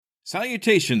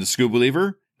Salutations, Scuba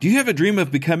Believer. Do you have a dream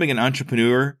of becoming an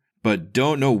entrepreneur, but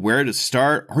don't know where to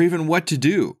start or even what to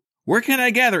do? Where can I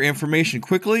gather information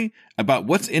quickly about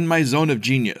what's in my zone of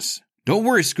genius? Don't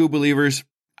worry, Scuba Believers.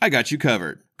 I got you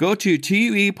covered. Go to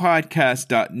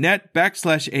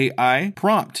tuepodcast.net/AI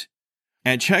prompt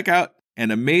and check out an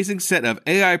amazing set of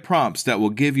AI prompts that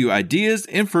will give you ideas,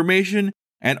 information,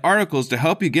 and articles to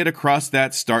help you get across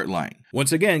that start line.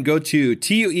 Once again, go to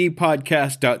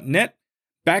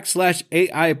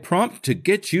tuepodcast.net/AI prompt to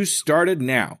get you started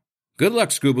now. Good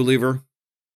luck, Scuba Believer.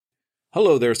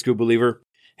 Hello there, Scuba Believer.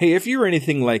 Hey, if you're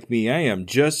anything like me, I am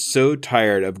just so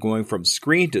tired of going from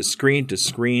screen to screen to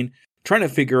screen, trying to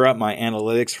figure out my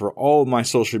analytics for all of my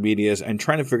social medias and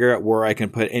trying to figure out where I can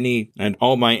put any and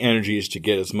all my energies to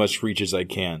get as much reach as I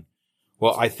can.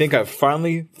 Well, I think I've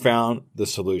finally found the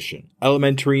solution.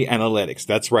 Elementary analytics.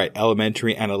 That's right,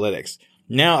 elementary analytics.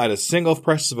 Now, at a single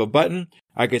press of a button,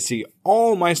 I can see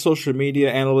all my social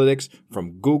media analytics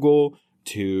from Google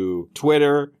to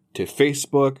Twitter to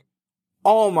Facebook,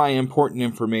 all my important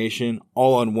information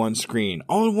all on one screen.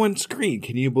 All on one screen.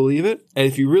 Can you believe it? And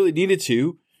if you really needed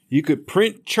to, you could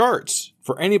print charts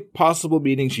for any possible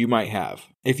meetings you might have.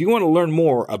 If you want to learn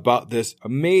more about this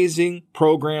amazing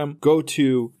program, go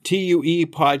to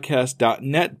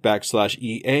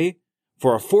tuepodcast.net/EA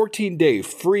for a 14-day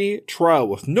free trial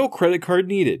with no credit card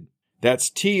needed. That's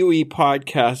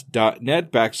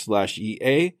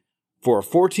tuepodcast.net/EA for a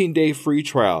 14-day free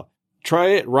trial. Try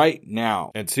it right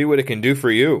now and see what it can do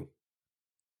for you.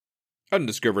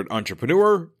 Undiscovered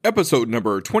Entrepreneur, episode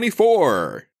number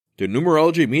 24. The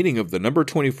numerology meaning of the number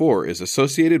 24 is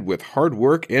associated with hard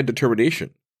work and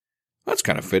determination. That's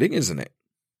kind of fitting, isn't it?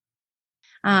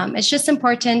 It's just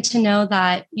important to know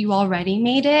that you already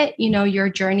made it. You know, your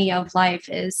journey of life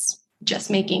is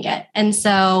just making it. And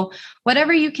so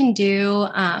whatever you can do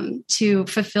to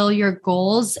fulfill your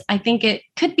goals, I think it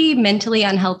could be mentally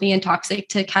unhealthy and toxic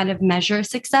to kind of measure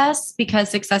success because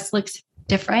success looks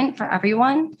different for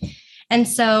everyone. And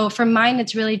so for mine,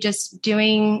 it's really just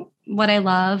doing what I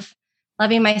love,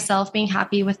 loving myself, being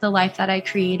happy with the life that I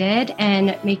created,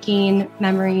 and making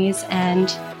memories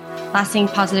and lasting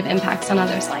positive impacts on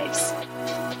others' lives.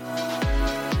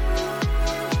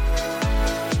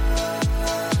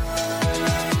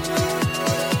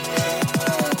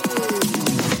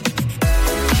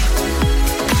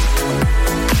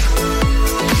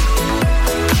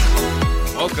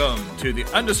 Welcome to the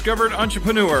Undiscovered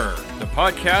Entrepreneur, the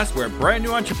podcast where brand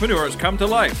new entrepreneurs come to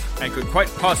life and could quite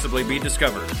possibly be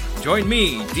discovered. Join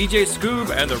me, DJ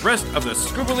Scoob, and the rest of the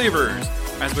Scoob Believers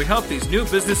as we help these new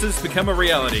businesses become a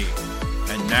reality.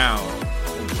 And now,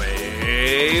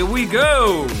 away we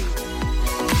go!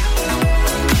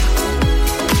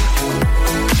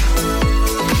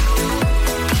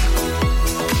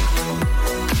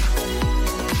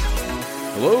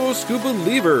 Hello, Scuba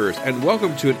Believers, and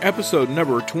welcome to an episode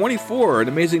number 24, an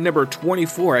amazing number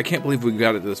 24. I can't believe we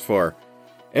got it this far.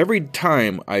 Every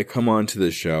time I come on to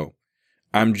this show,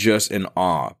 I'm just in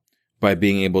awe by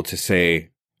being able to say,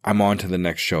 I'm on to the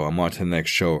next show, I'm on to the next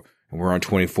show, and we're on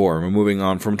 24, and we're moving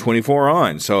on from 24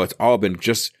 on. So it's all been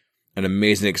just an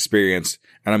amazing experience,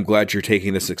 and I'm glad you're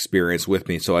taking this experience with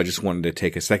me. So I just wanted to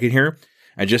take a second here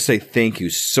and just say thank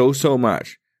you so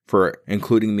much for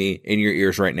including me in your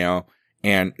ears right now.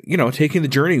 And, you know, taking the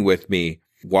journey with me,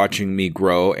 watching me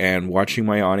grow and watching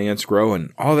my audience grow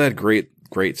and all that great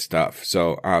stuff.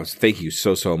 So thank you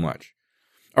so much.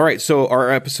 All right. So our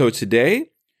episode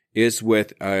today is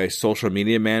with a social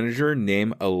media manager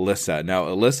named Alyssa. Now,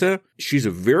 Alyssa, she's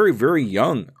a very, very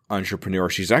young entrepreneur.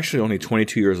 She's actually only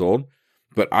 22 years old.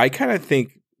 But I kind of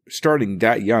think starting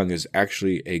that young is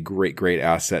actually a great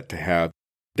asset to have.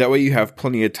 That way you have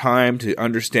plenty of time to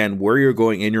understand where you're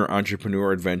going in your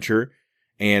entrepreneur adventure.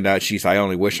 And I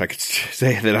only wish I could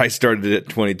say that I started at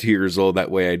 22 years old.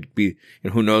 That way I'd be,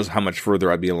 who knows how much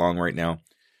further I'd be along right now.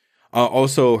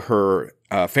 Also, her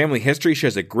family history. She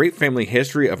has a great family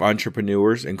history of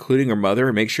entrepreneurs, including her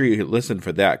mother. Make sure you listen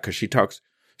for that because she talks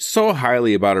so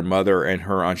highly about her mother and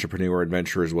her entrepreneur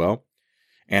adventure as well.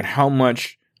 And how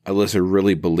much Alyssa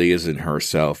really believes in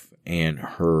herself and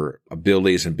her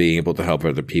abilities and being able to help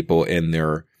other people in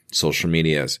their social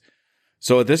medias.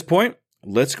 So at this point,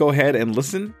 let's go ahead and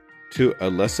listen to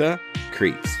Alyssa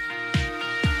Creets.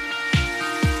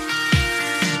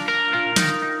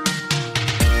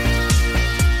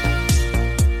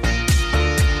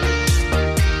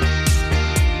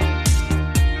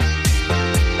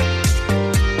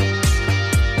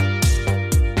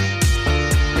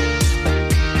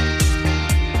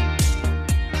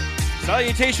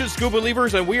 Salutations, Scuba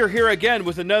Believers, and we are here again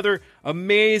with another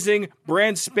amazing,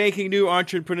 brand spanking new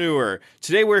entrepreneur.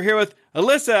 Today we're here with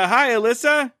Alyssa. Hi,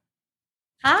 Alyssa.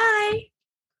 Hi.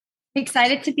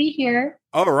 Excited to be here.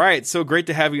 All right. So great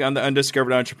to have you on the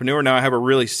Undiscovered Entrepreneur. Now I have a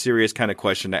really serious kind of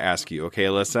question to ask you. Okay,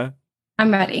 Alyssa?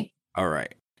 I'm ready. All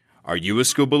right. Are you a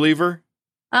school believer?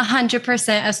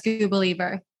 100% a school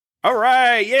believer. All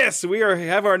right. Yes, we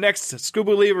have our next school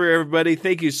believer, everybody.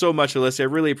 Thank you so much, Alyssa. I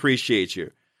really appreciate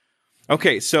you.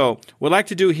 Okay, so what I'd like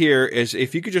to do here is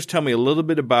if you could just tell me a little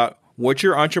bit about what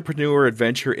your entrepreneur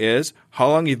adventure is, how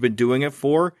long you've been doing it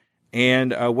for,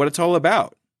 and what it's all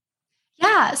about.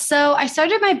 Yeah, so I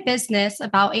started my business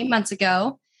about 8 months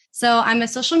ago. So I'm a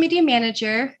social media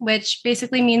manager, which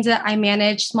basically means that I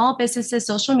manage small businesses'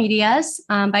 social medias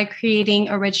by creating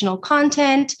original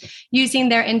content, using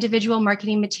their individual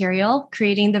marketing material,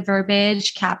 creating the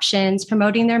verbiage, captions,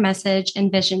 promoting their message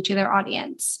and vision to their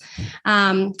audience.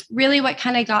 Really, what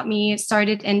kind of got me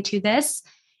started into this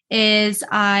is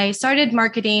I started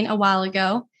marketing a while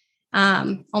ago.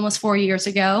 Almost 4 years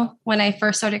ago when I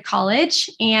first started college.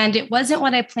 And it wasn't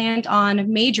what I planned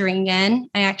on majoring in.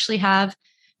 I actually have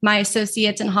my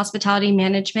associates in hospitality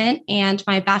management and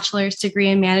my bachelor's degree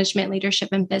in management, leadership,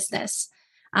 and business.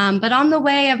 But on the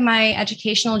way of my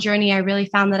educational journey, I really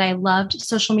found that I loved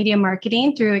social media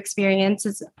marketing through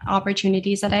experiences,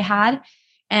 opportunities that I had.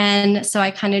 And so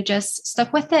I kind of just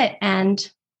stuck with it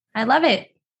and I love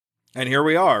it. And here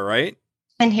we are, right?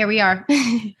 And here we are.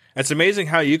 It's amazing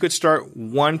how you could start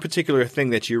one particular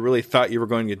thing that you really thought you were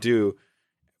going to do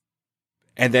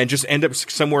and then just end up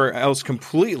somewhere else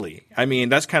completely. I mean,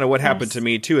 that's kind of what happened to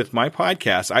me too with my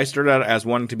podcast. I started out as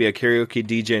wanting to be a karaoke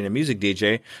DJ and a music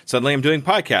DJ. Suddenly I'm doing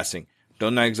podcasting.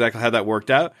 Don't know exactly how that worked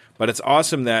out, but it's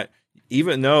awesome that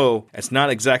even though it's not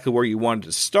exactly where you wanted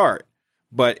to start,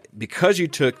 but because you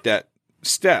took that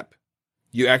step,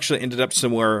 you actually ended up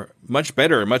somewhere much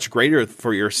better, much greater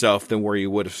for yourself than where you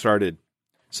would have started.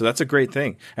 So that's a great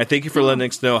thing. And thank you for letting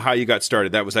us know how you got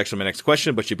started. That was actually my next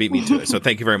question, but you beat me to it. So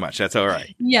thank you very much. That's all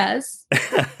right. Yes.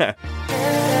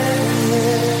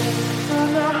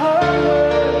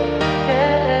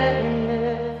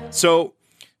 So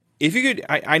if you could,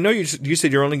 I know you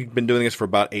said you've only been doing this for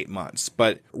about 8 months,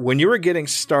 but when you were getting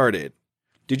started,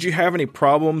 did you have any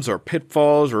problems or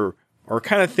pitfalls or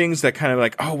kind of things that kind of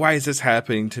like, oh, why is this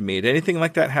happening to me? Did anything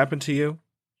like that happen to you?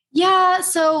 Yeah.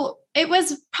 So it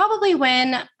was probably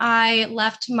when I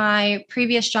left my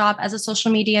previous job as a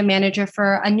social media manager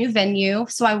for a new venue.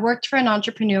 So I worked for an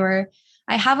entrepreneur.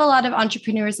 I have a lot of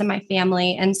entrepreneurs in my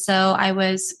family. And so I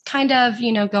was kind of,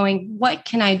 going, what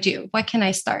can I do? What can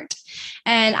I start?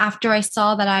 And after I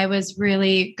saw that I was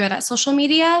really good at social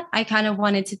media, I kind of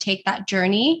wanted to take that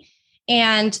journey.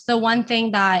 And the one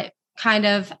thing that kind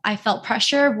of I felt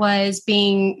pressure was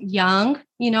being young.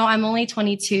 I'm only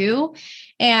 22.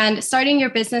 And starting your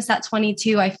business at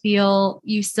 22, I feel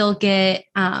you still get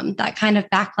that kind of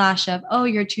backlash of, oh,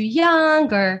 you're too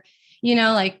young or,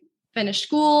 like finish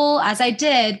school as I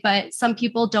did. But some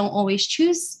people don't always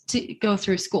choose to go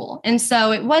through school. And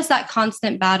so it was that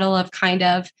constant battle of kind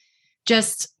of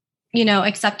just,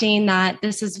 accepting that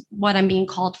this is what I'm being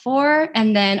called for.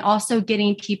 And then also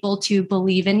getting people to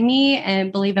believe in me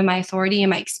and believe in my authority and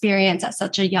my experience at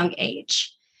such a young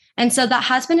age. And so that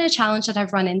has been a challenge that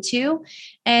I've run into.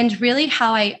 And really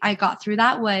how I got through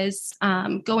that was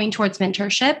going towards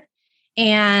mentorship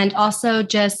and also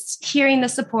just hearing the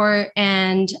support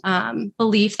and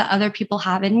belief that other people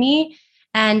have in me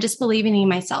and just believing in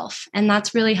myself. And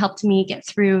that's really helped me get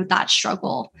through that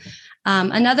struggle.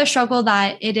 Another struggle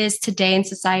that it is today in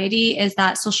society is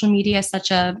that social media is such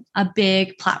a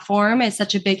big platform, it's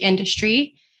such a big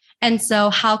industry. And so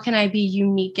how can I be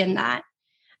unique in that?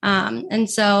 And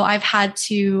so I've had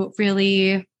to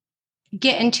really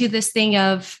get into this thing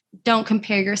of don't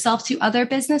compare yourself to other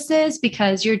businesses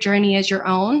because your journey is your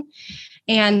own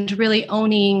and really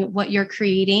owning what you're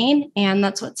creating. And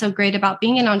that's what's so great about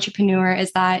being an entrepreneur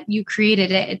is that you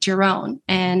created it, it's your own,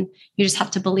 and you just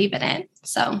have to believe in it.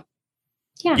 So,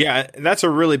 yeah. Yeah, that's a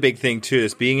really big thing too,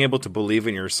 is being able to believe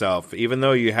in yourself, even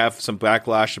though you have some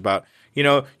backlash about,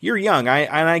 you're young.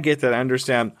 I get that. I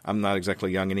understand. I'm not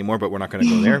exactly young anymore, but we're not going to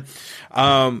go there.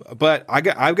 But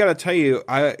I've got to tell you,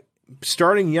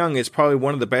 starting young is probably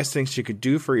one of the best things you could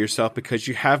do for yourself because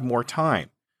you have more time.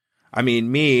 I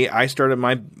mean, I started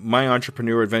my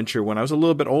entrepreneur adventure when I was a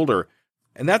little bit older,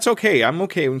 and that's okay. I'm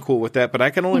okay and cool with that. But I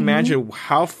can only imagine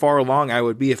how far along I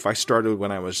would be if I started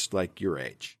when I was like your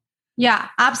age. Yeah,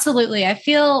 absolutely. I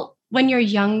feel when you're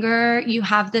younger, you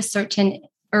have this certain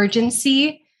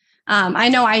urgency. I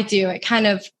know I do. It kind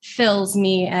of fills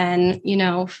me and,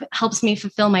 helps me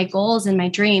fulfill my goals and my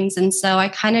dreams. And so I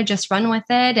kind of just run with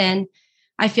it. And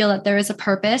I feel that there is a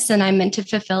purpose and I'm meant to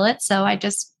fulfill it. So I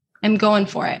just am going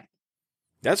for it.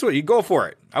 That's what you go for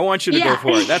it. I want you to go Yeah.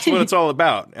 for it. That's what it's all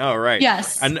about. All right.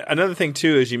 Yes. And another thing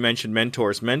too is you mentioned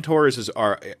mentors. Mentors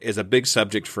is a big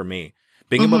subject for me.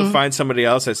 Being able to find somebody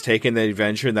else that's taken the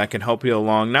adventure that can help you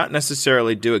along, not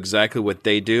necessarily do exactly what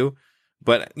they do,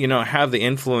 but have the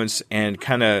influence and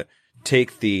kind of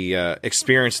take the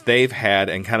experience they've had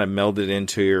and kind of meld it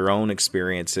into your own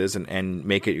experiences and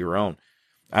make it your own.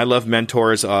 I love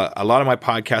mentors. A lot of my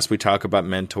podcasts, we talk about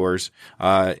mentors.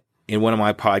 In one of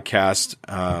my podcasts,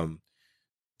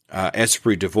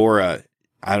 Esprit Devora,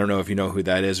 I don't know if you know who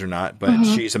that is or not, but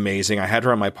she's amazing. I had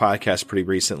her on my podcast pretty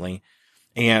recently,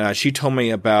 and she told me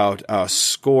about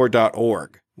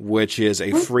score.org, which is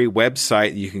a free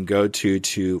website you can go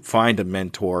to find a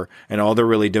mentor, and all they're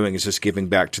really doing is just giving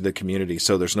back to the community.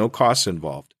 So there's no cost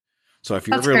involved. So if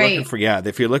you're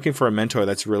if you're looking for a mentor,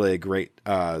 that's really a great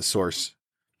source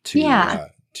to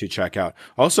check out.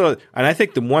 Also, and I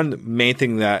think the one main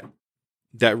thing that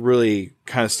really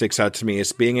kind of sticks out to me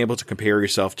is being able to compare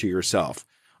yourself to yourself.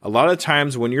 A lot of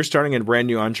times when you're starting a brand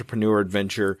new entrepreneur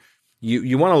adventure,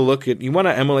 you want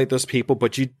to emulate those people,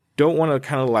 but you don't want to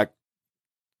kind of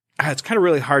it's kind of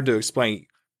really hard to explain.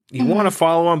 You want to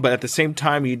follow them, but at the same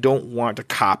time, you don't want to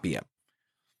copy them.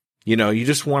 You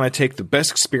just want to take the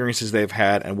best experiences they've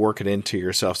had and work it into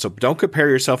yourself. So don't compare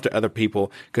yourself to other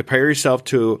people. Compare yourself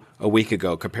to a week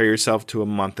ago. Compare yourself to a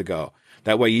month ago.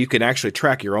 That way you can actually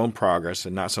track your own progress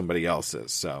and not somebody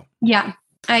else's. So yeah,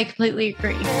 I completely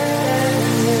agree. All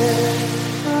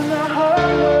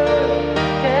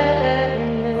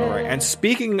right. And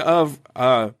speaking of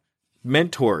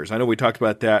mentors, I know we talked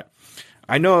about that.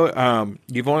 I know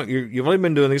you've only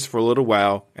been doing this for a little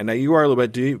while, and now you are a little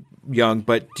bit young.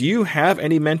 But do you have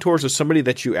any mentors or somebody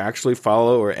that you actually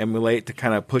follow or emulate to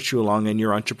kind of push you along in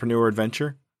your entrepreneur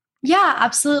adventure? Yeah,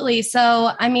 absolutely.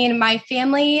 So, my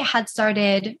family had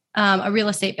started a real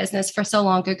estate business for so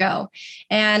long ago.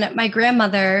 And my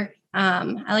grandmother,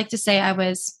 I like to say I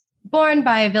was born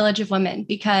by a village of women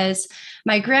because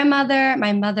my grandmother,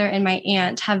 my mother, and my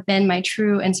aunt have been my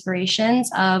true inspirations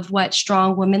of what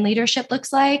strong women leadership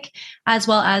looks like, as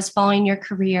well as following your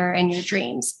career and your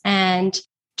dreams. And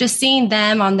just seeing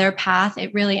them on their path,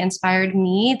 it really inspired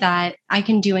me that I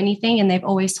can do anything. And they've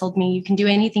always told me, you can do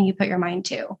anything you put your mind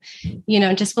to,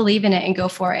 just believe in it and go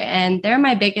for it. And they're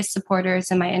my biggest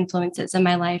supporters and my influences in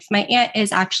my life. My aunt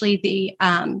is actually the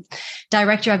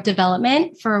director of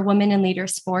development for Women in Leader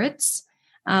Sports,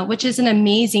 which is an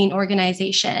amazing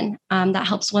organization that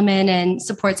helps women and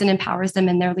supports and empowers them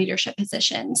in their leadership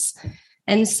positions.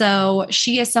 And so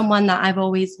she is someone that I've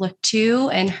always looked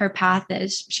to, and her path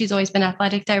is she's always been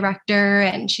athletic director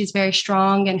and she's very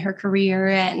strong in her career.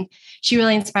 And she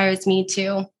really inspires me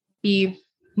to be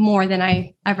more than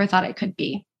I ever thought I could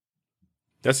be.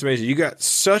 That's amazing. You got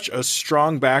such a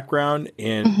strong background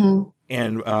in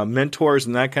mentors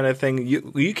and that kind of thing.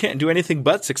 You can't do anything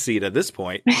but succeed at this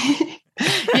point.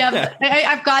 Yeah,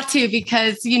 I've got to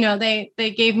because, they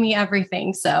gave me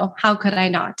everything. So how could I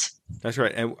not? That's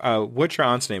right. And what's your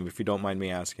aunt's name, if you don't mind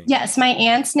me asking? Yes, my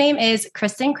aunt's name is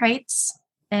Kristen Kreitz,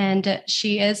 and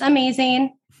she is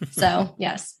amazing. So,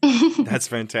 yes. That's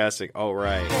fantastic. All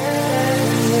right.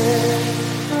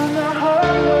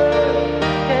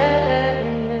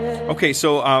 Okay,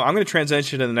 so I'm going to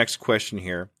transition to the next question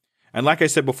here. And like I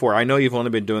said before, I know you've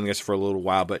only been doing this for a little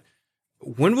while, but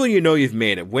when will you know you've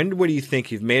made it? When do you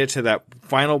think you've made it to that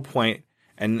final point?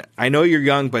 And I know you're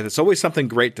young, but it's always something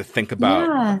great to think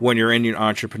about when you're in your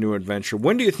entrepreneur adventure.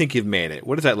 When do you think you've made it?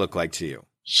 What does that look like to you?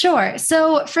 Sure.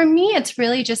 So for me, it's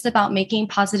really just about making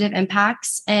positive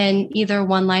impacts in either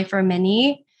one life or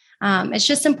many. It's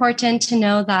just important to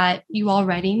know that you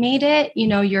already made it.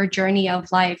 Your journey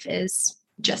of life is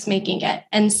just making it.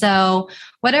 And so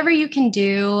whatever you can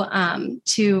do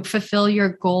to fulfill your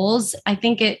goals, I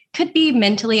think it could be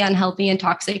mentally unhealthy and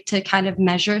toxic to kind of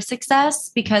measure success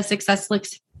because success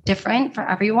looks different for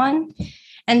everyone.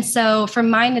 And so for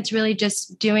mine, it's really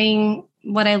just doing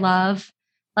what I love,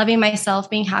 loving myself,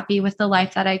 being happy with the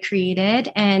life that I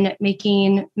created, and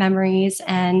making memories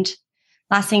and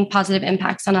lasting positive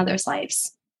impacts on others'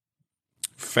 lives.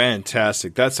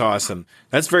 Fantastic. That's awesome.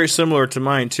 That's very similar to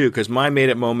mine too, because my made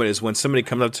it moment is when somebody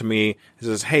comes up to me and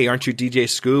says, "Hey, aren't you DJ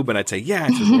Scoob?" And I'd say, "Yeah."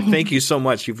 And says, "Well, thank you so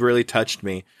much. You've really touched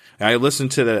me." And I listened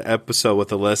to the episode with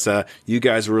Alyssa. You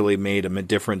guys really made a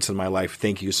difference in my life.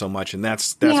 Thank you so much. And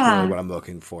that's really what I'm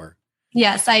looking for.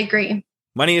 Yes, I agree.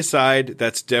 Money aside,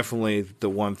 that's definitely the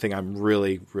one thing I'm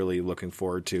really, really looking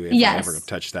forward to if I ever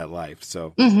touch that life.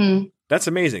 So that's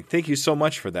amazing. Thank you so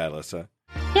much for that, Alyssa.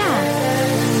 Yeah.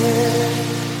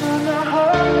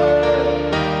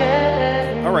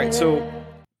 All right. So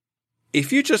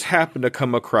if you just happen to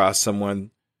come across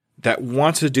someone that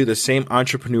wants to do the same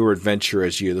entrepreneur adventure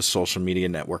as you, the social media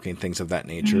networking, things of that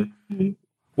nature,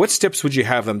 what steps would you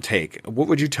have them take? What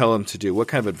would you tell them to do? What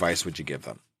kind of advice would you give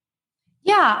them?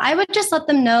 Yeah, I would just let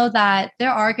them know that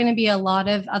there are going to be a lot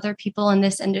of other people in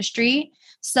this industry.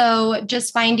 So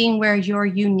just finding where you're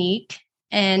unique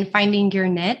and finding your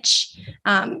niche.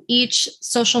 Each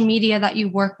social media that you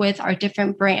work with are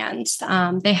different brands.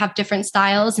 They have different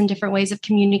styles and different ways of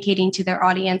communicating to their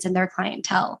audience and their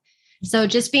clientele. So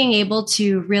just being able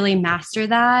to really master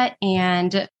that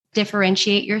and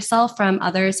differentiate yourself from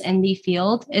others in the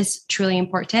field is truly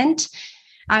important.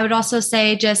 I would also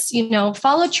say just,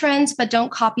 follow trends, but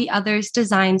don't copy others'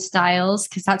 design styles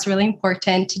because that's really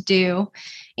important to do.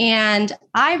 And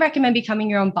I recommend becoming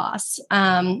your own boss.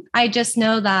 I just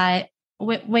know that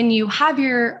when you have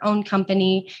your own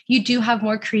company, you do have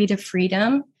more creative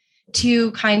freedom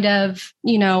to kind of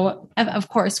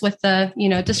course, with the,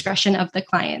 discretion of the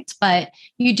client, but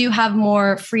you do have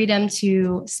more freedom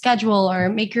to schedule or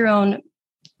make your own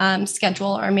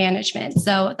schedule or management.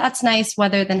 So that's nice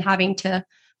rather than having to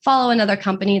follow another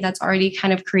company that's already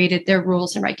kind of created their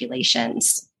rules and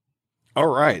regulations. All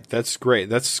right. That's great.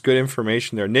 That's good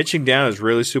information there. Niching down is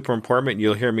really super important.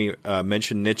 You'll hear me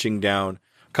mention niching down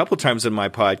a couple times in my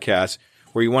podcast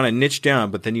where you want to niche down,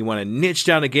 but then you want to niche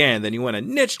down again. Then you want to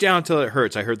niche down until it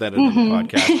hurts. I heard that in the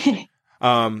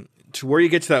podcast. To where you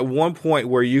get to that one point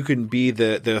where you can be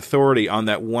the authority on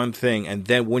that one thing. And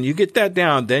then when you get that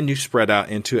down, then you spread out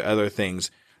into other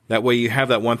things. That way you have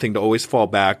that one thing to always fall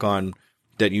back on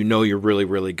that you're really,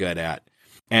 really good at.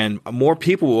 And more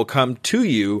people will come to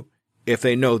you if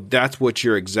they know that's what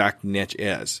your exact niche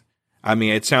is. I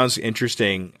mean, it sounds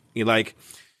interesting. You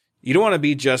don't want to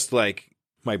be just like,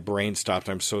 my brain stopped.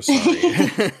 I'm so sorry.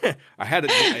 I had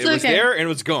it. It was okay. There and it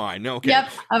was gone. No, okay. Yep.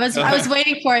 I was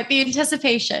waiting for it. The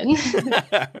anticipation.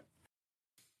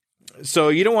 So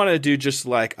you don't want to do just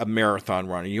like a marathon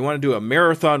runner. You want to do a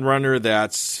marathon runner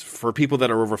that's for people that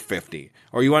are over 50,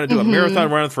 or you want to do a marathon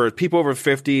runner for people over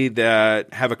 50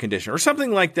 that have a condition or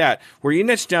something like that, where you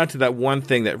niche down to that one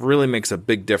thing that really makes a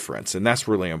big difference. And that's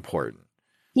really important.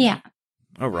 Yeah.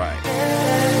 All right.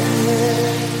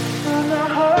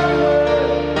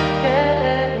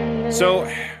 So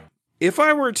if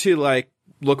I were to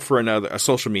look for a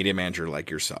social media manager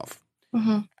like yourself,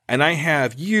 and I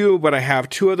have you, but I have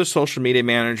two other social media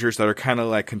managers that are kind of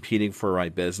like competing for my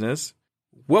business,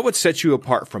 what would set you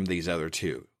apart from these other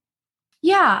two?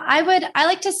 Yeah, I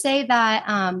like to say that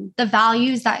the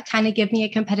values that kind of give me a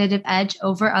competitive edge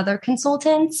over other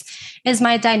consultants is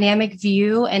my dynamic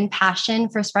view and passion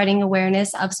for spreading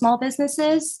awareness of small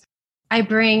businesses. I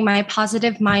bring my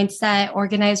positive mindset,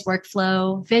 organized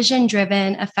workflow,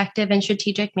 vision-driven, effective and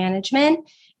strategic management,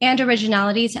 and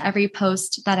originality to every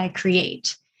post that I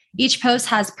create. Each post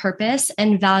has purpose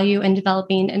and value in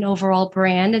developing an overall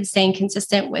brand and staying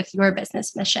consistent with your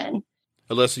business mission.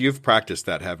 Alyssa, you've practiced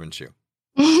that, haven't you?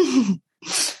 A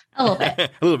little bit. A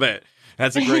little bit.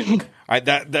 That's a great.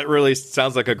 That really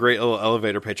sounds like a great little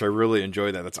elevator pitch. I really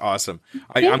enjoy that. That's awesome.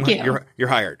 Thank you. You're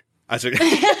hired.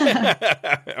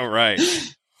 All right.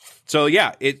 So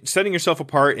yeah, setting yourself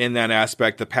apart in that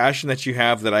aspect, the passion that you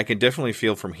have that I can definitely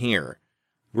feel from here,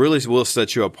 really will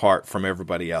set you apart from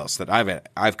everybody else that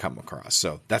I've come across.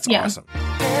 So that's awesome.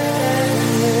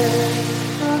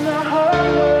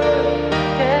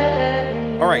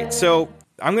 All right. So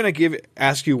I'm going to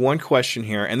ask you one question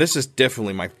here, and this is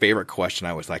definitely my favorite question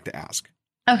I always like to ask.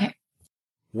 Okay.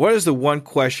 What is the one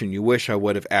question you wish I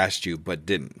would have asked you but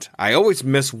didn't? I always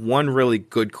miss one really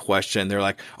good question. They're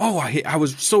like, oh, I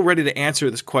was so ready to answer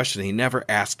this question. He never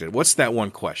asked it. What's that one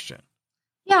question?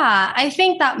 Yeah, I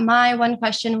think that my one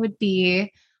question would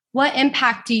be, what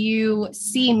impact do you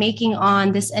see making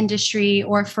on this industry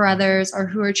or for others or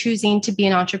who are choosing to be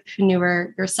an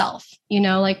entrepreneur yourself?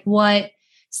 What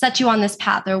set you on this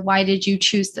path, or why did you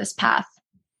choose this path?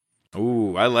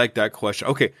 Ooh, I like that question.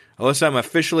 Okay, Alyssa, I'm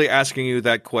officially asking you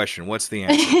that question. What's the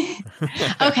answer?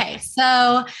 Okay,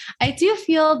 so I do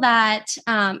feel that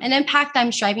an impact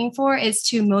I'm striving for is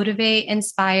to motivate,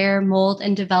 inspire, mold,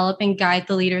 and develop and guide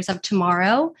the leaders of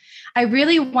tomorrow. I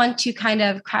really want to kind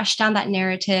of crash down that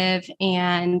narrative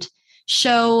and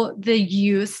show the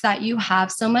youth that you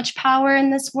have so much power in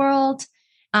this world.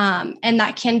 And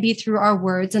that can be through our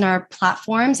words and our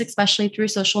platforms, especially through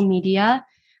social media.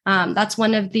 That's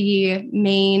one of the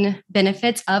main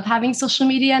benefits of having social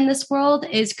media in this world,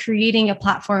 is creating a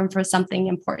platform for something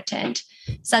important,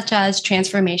 such as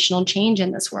transformational change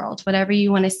in this world, whatever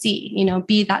you want to see,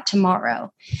 be that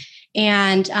tomorrow.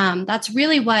 And that's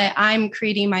really what I'm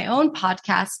creating my own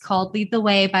podcast called Lead the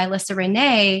Way by Alyssa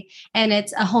Renee. And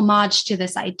it's a homage to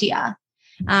this idea.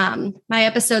 My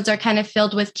episodes are kind of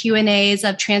filled with Q&As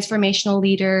of transformational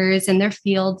leaders and their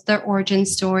fields, their origin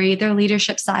story, their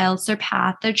leadership styles, their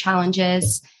path, their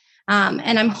challenges.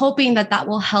 And I'm hoping that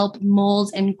will help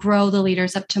mold and grow the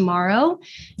leaders of tomorrow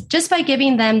just by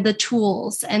giving them the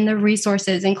tools and the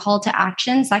resources and call to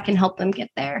actions that can help them get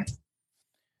there.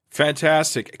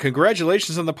 Fantastic.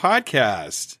 Congratulations on the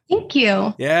podcast. Thank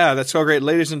you. Yeah, that's so great.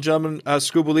 Ladies and gentlemen,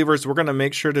 School Believers, we're going to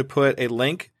make sure to put a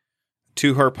link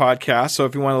to her podcast. So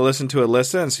if you want to listen to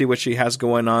Alyssa and see what she has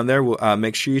going on there,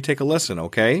 make sure you take a listen,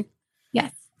 okay?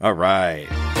 Yes. All right.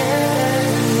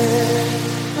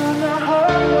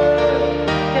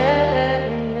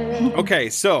 Okay,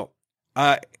 so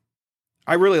I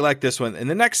really like this one. In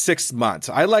the next 6 months,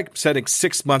 I like setting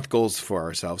 6-month goals for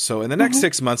ourselves. So in the next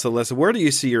 6 months, Alyssa, where do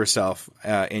you see yourself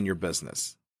in your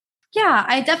business? Yeah,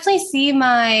 I definitely see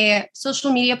my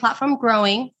social media platform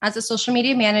growing as a social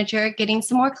media manager, getting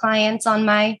some more clients on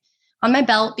my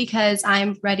belt because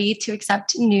I'm ready to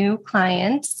accept new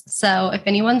clients. So if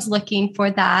anyone's looking for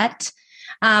that,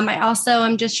 I also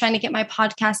am just trying to get my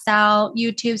podcast out,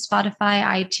 YouTube, Spotify,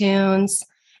 iTunes.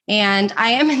 And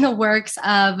I am in the works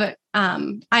of,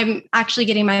 I'm actually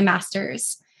getting my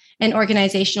master's in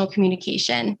organizational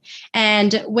communication.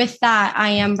 And with that,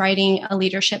 I am writing a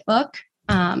leadership book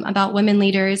about women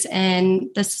leaders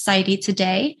in the society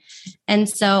today. And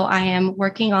so I am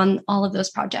working on all of those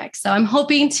projects. So I'm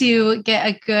hoping to get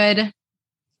a good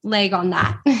leg on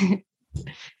that in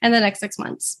the next 6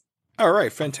 months. All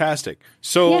right, fantastic.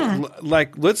 So,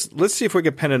 let's see if we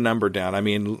can pin a number down. I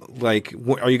mean, like,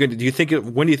 are you going to?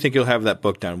 When do you think you'll have that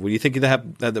book done? Will you think you'll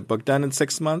have the book done in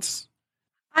 6 months?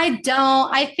 I don't.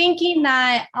 I'm thinking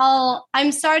that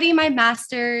I'm starting my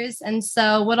master's. And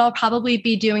so what I'll probably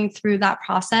be doing through that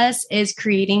process is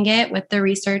creating it with the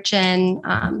research and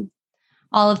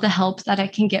all of the help that I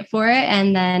can get for it.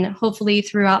 And then hopefully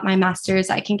throughout my master's,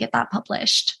 I can get that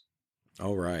published.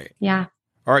 All right. Yeah.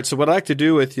 All right. So what I'd like to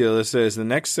do with you, Alyssa, is the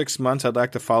next 6 months, I'd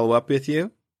like to follow up with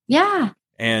you. Yeah.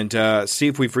 And see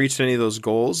if we've reached any of those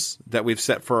goals that we've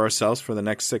set for ourselves for the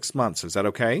next 6 months. Is that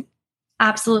okay?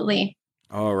 Absolutely.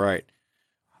 All right.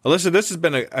 Alyssa, this has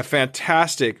been a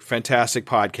fantastic, fantastic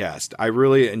podcast. I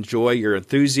really enjoy your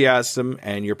enthusiasm,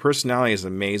 and your personality is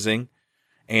amazing.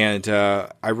 And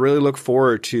I really look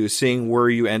forward to seeing where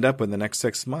you end up in the next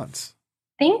 6 months.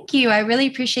 Thank you. I really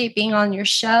appreciate being on your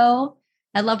show.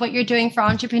 I love what you're doing for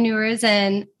entrepreneurs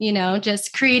and,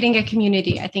 just creating a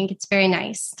community. I think it's very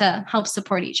nice to help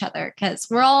support each other because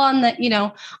we're all on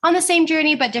the same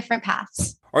journey, but different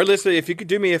paths. All right, Alyssa, if you could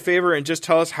do me a favor and just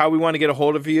tell us how we want to get a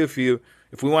hold of you, if we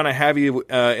want to have you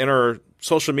in our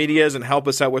social medias and help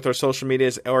us out with our social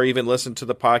medias or even listen to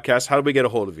the podcast, how do we get a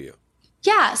hold of you?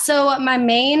 Yeah, so my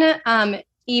main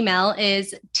email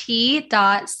is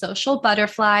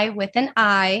t.socialbutterfly with an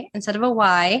I instead of a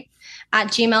Y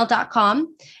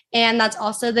 @gmail.com. And that's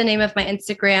also the name of my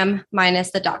Instagram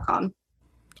minus the .com.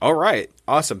 All right.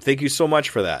 Awesome. Thank you so much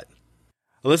for that.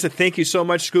 Alyssa, thank you so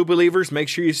much, School Believers. Make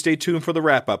sure you stay tuned for the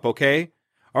wrap-up, okay?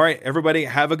 All right, everybody,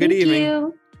 have a good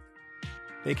evening.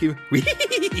 Thank you.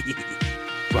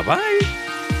 Bye-bye.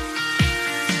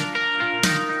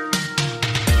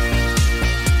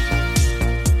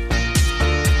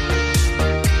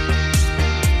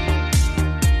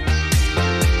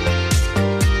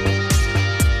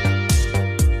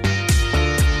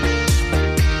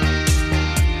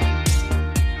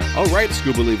 All right,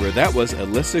 School Believer, that was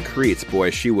Alyssa Creets. Boy,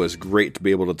 she was great to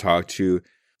be able to talk to.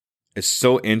 It's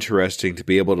so interesting to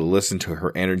be able to listen to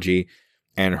her energy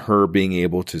and her being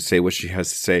able to say what she has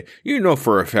to say.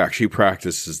 For a fact, she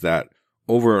practices that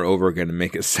over and over again to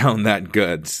make it sound that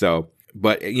good. So,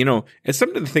 but, it's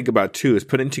something to think about too, is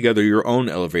putting together your own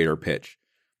elevator pitch.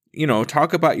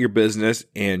 Talk about your business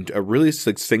in a really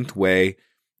succinct way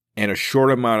in a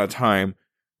short amount of time.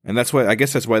 And that's why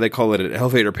they call it an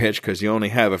elevator pitch, because you only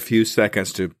have a few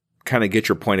seconds to kind of get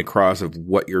your point across of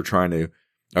what you're trying to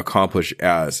accomplish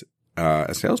as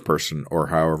a salesperson or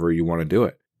however you want to do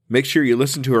it. Make sure you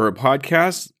listen to her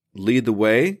podcast, Lead the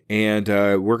Way, and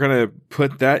we're going to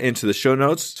put that into the show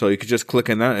notes. So you can just click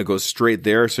on that and it goes straight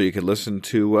there so you can listen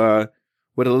to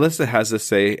what Alyssa has to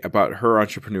say about her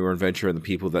entrepreneur adventure and the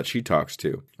people that she talks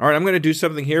to. All right, I'm going to do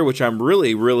something here which I'm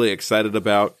really, really excited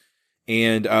about.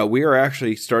 And we are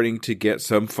actually starting to get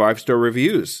some 5-star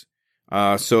reviews.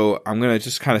 So I'm going to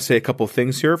just kind of say a couple of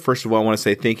things here. First of all, I want to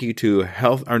say thank you to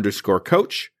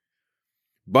health_coach,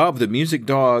 Bob the Music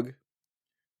Dog,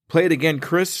 Play It Again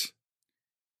Chris,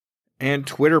 and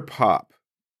Twitter Pop.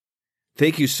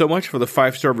 Thank you so much for the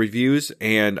 5-star reviews.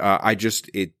 And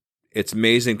it's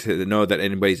amazing to know that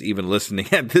anybody's even listening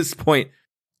at this point.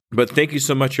 But thank you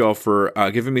so much, y'all, for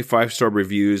giving me 5-star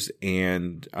reviews,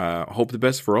 and hope the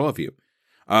best for all of you.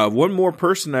 One more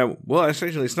person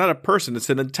actually, it's not a person, it's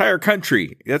an entire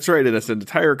country. That's right, it's an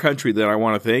entire country that I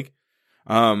want to thank.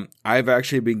 I've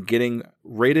actually been getting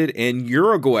rated in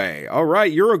Uruguay. All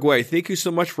right, Uruguay, thank you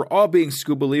so much for all being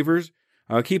scuba believers.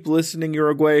 Keep listening,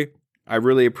 Uruguay. I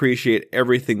really appreciate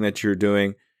everything that you're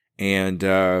doing, and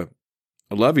I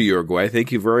love you, Uruguay.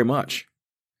 Thank you very much.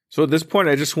 So at this point,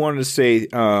 I just wanted to say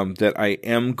that I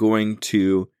am going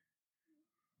to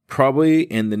probably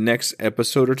in the next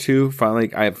episode or two,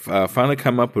 I've finally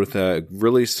come up with a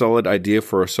really solid idea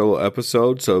for a solo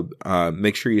episode. So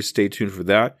make sure you stay tuned for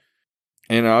that.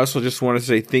 And I also just want to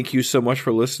say thank you so much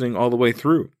for listening all the way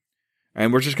through.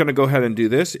 And we're just going to go ahead and do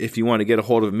this. If you want to get a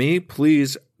hold of me,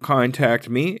 please contact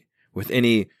me with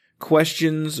any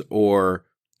questions or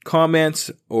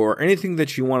comments or anything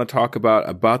that you want to talk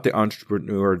about the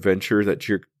entrepreneur adventure that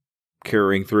you're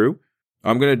carrying through.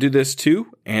 I'm going to do this too,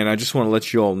 and I just want to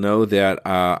let you all know that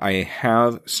I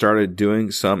have started doing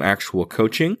some actual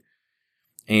coaching,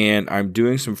 and I'm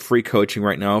doing some free coaching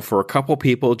right now for a couple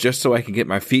people just so I can get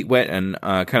my feet wet and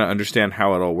kind of understand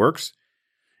how it all works.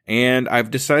 And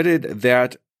I've decided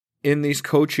that in these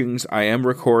coachings I am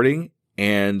recording,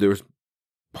 and there's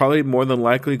probably more than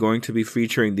likely going to be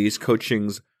featuring these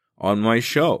coachings on my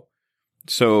show.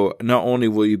 So not only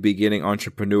will you be getting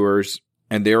entrepreneurs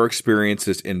and their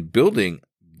experiences in building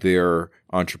their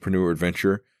entrepreneur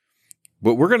adventure,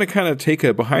 but we're going to kind of take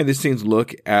a behind the scenes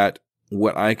look at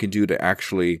what I can do to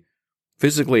actually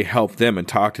physically help them and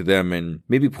talk to them and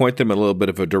maybe point them a little bit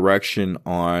of a direction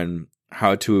on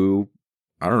how to,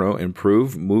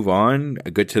 improve, move on,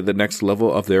 get to the next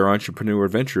level of their entrepreneur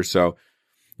adventure. So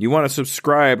you want to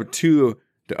subscribe to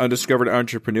The Undiscovered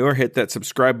Entrepreneur, hit that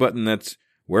subscribe button that's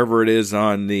wherever it is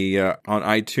on the on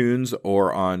iTunes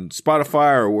or on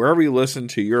Spotify or wherever you listen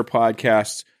to your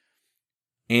podcasts,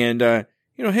 and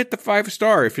hit the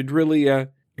 5-star if you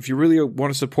really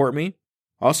want to support me.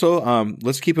 Also,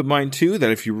 let's keep in mind too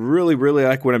that if you really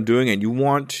like what I'm doing and you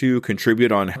want to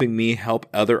contribute on helping me help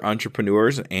other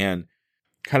entrepreneurs and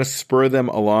kind of spur them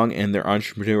along in their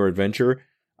entrepreneur adventure,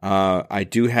 I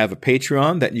do have a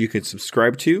Patreon that you can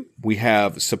subscribe to. We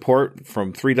have support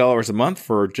from $3 a month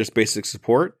for just basic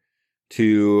support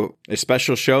to a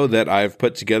special show that I've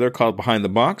put together called Behind the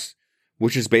Box,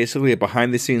 which is basically a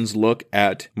behind the scenes look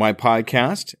at my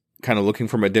podcast, kind of looking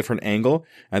from a different angle.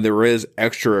 And there is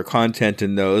extra content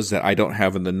in those that I don't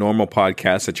have in the normal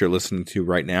podcast that you're listening to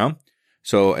right now.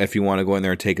 So if you want to go in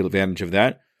there and take advantage of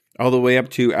that, all the way up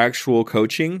to actual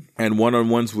coaching and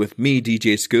one-on-ones with me,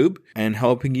 DJ Scoob, and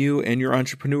helping you in your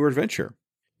entrepreneur adventure.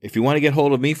 If you want to get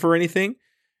hold of me for anything,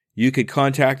 you could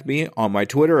contact me on my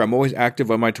Twitter. I'm always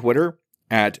active on my Twitter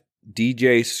at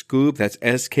DJ Scoob. That's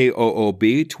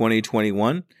SKOOB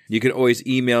 2021. You can always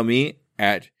email me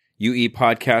at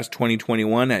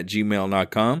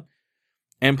uepodcast2021@gmail.com.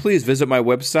 And please visit my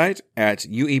website at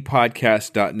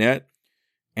uepodcast.net.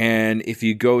 And if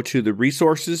you go to the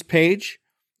resources page,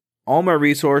 all my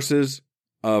resources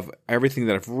of everything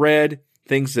that I've read,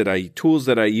 tools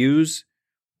that I use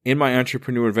in my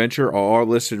entrepreneur adventure are all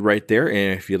listed right there.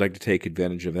 And if you'd like to take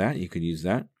advantage of that, you can use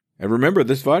that. And remember,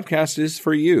 this podcast is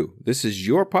for you. This is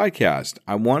your podcast.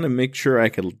 I want to make sure I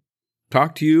can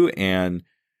talk to you and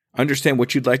understand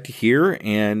what you'd like to hear.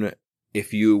 And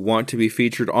if you want to be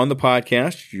featured on the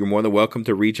podcast, you're more than welcome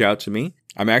to reach out to me.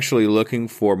 I'm actually looking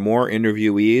for more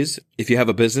interviewees. If you have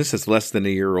a business that's less than a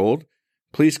year old,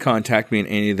 please contact me in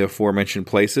any of the aforementioned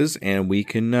places, and we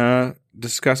can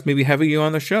discuss maybe having you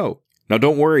on the show. Now,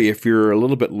 don't worry, if you're a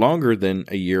little bit longer than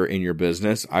a year in your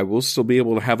business, I will still be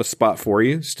able to have a spot for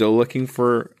you. Still looking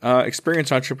for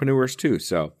experienced entrepreneurs too.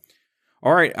 So,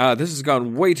 all right, this has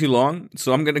gone way too long,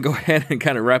 so I'm going to go ahead and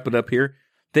kind of wrap it up here.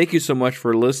 Thank you so much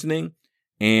for listening.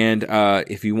 And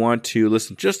if you want to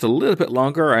listen just a little bit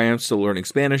longer, I am still learning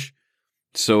Spanish.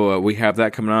 So we have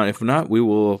that coming on. If not, we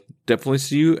will definitely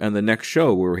see you in the next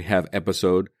show where we have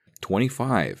episode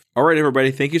 25. All right,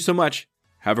 everybody. Thank you so much.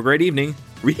 Have a great evening.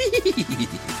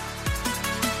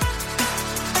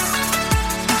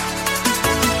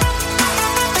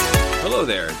 Hello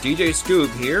there. DJ Scoob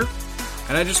here.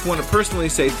 And I just want to personally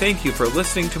say thank you for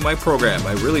listening to my program.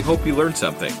 I really hope you learned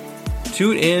something.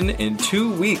 Tune in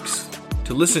 2 weeks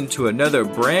to listen to another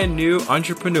brand new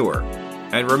entrepreneur.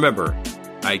 And remember,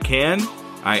 I can,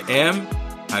 I am,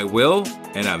 I will,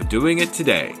 and I'm doing it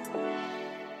today.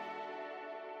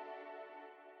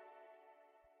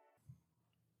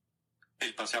 El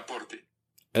pasaporte.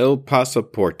 El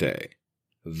pasaporte.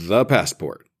 The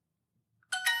passport.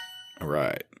 All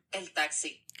right. El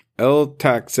taxi. El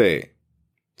taxi.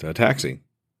 The taxi.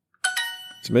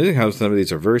 It's amazing how some of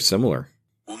these are very similar.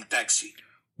 Un taxi.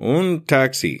 Un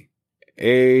taxi.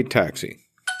 A taxi.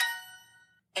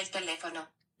 El teléfono.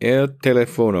 El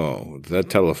teléfono. The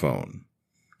telephone.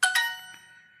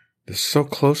 They're so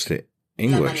close to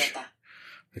English. La maleta.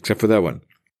 Except for that one.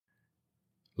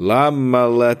 La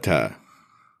maleta.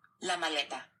 La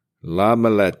maleta. La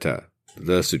maleta.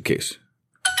 The suitcase.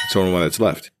 It's the only one that's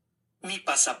left. Mi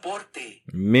pasaporte.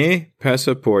 Mi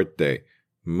pasaporte.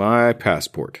 My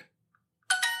passport.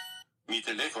 Mi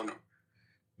teléfono.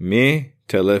 Mi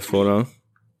teléfono.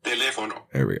 Teléfono.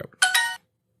 There we go.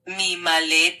 Mi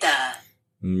maleta.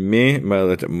 Mi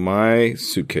maleta. My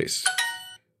suitcase.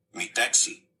 Mi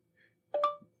taxi.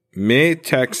 Mi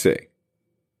taxi.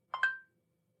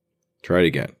 Try it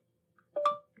again.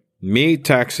 Mi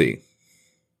taxi.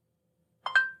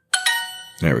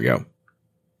 There we go.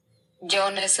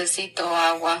 Yo necesito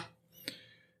agua.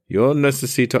 Yo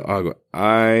necesito agua.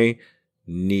 I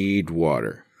need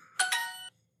water.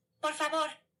 Por favor.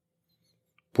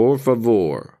 Por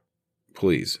favor.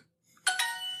 Please.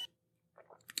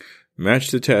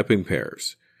 Match the tapping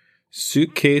pairs.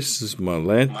 Suitcase is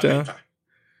maleta. Maleta.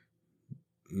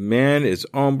 Man is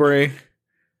hombre.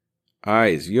 I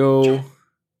is yo.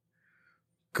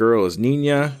 Girl is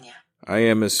niña. Niña. I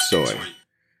am is soy. Soy.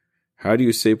 How do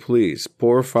you say please?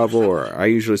 Por favor. I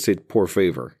usually say por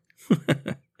favor.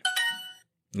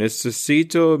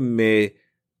 Necesito mi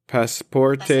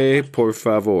pasaporte, por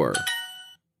favor.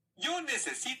 Yo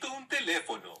necesito un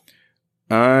teléfono.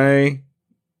 I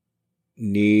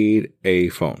need a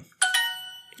phone.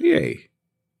 Yay.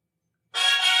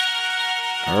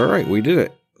 All right, we did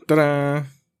it. Ta-da!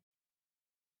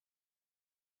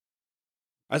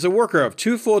 As a worker of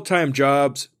 2 full-time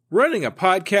jobs, running a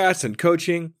podcast and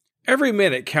coaching, every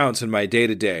minute counts in my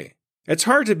day-to-day. It's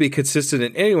hard to be consistent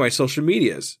in any of my social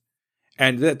medias.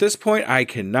 And at this point, I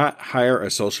cannot hire a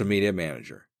social media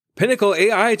manager. Pinnacle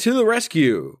AI to the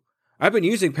rescue! I've been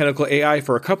using Pinnacle AI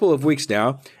for a couple of weeks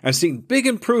now. I'm seeing big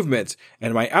improvements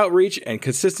in my outreach and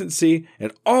consistency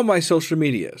in all my social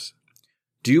medias.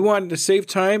 Do you want to save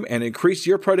time and increase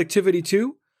your productivity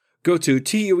too? Go to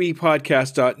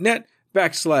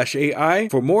tuepodcast.net/AI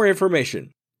for more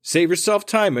information. Save yourself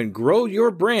time and grow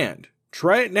your brand.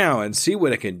 Try it now and see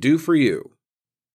what it can do for you.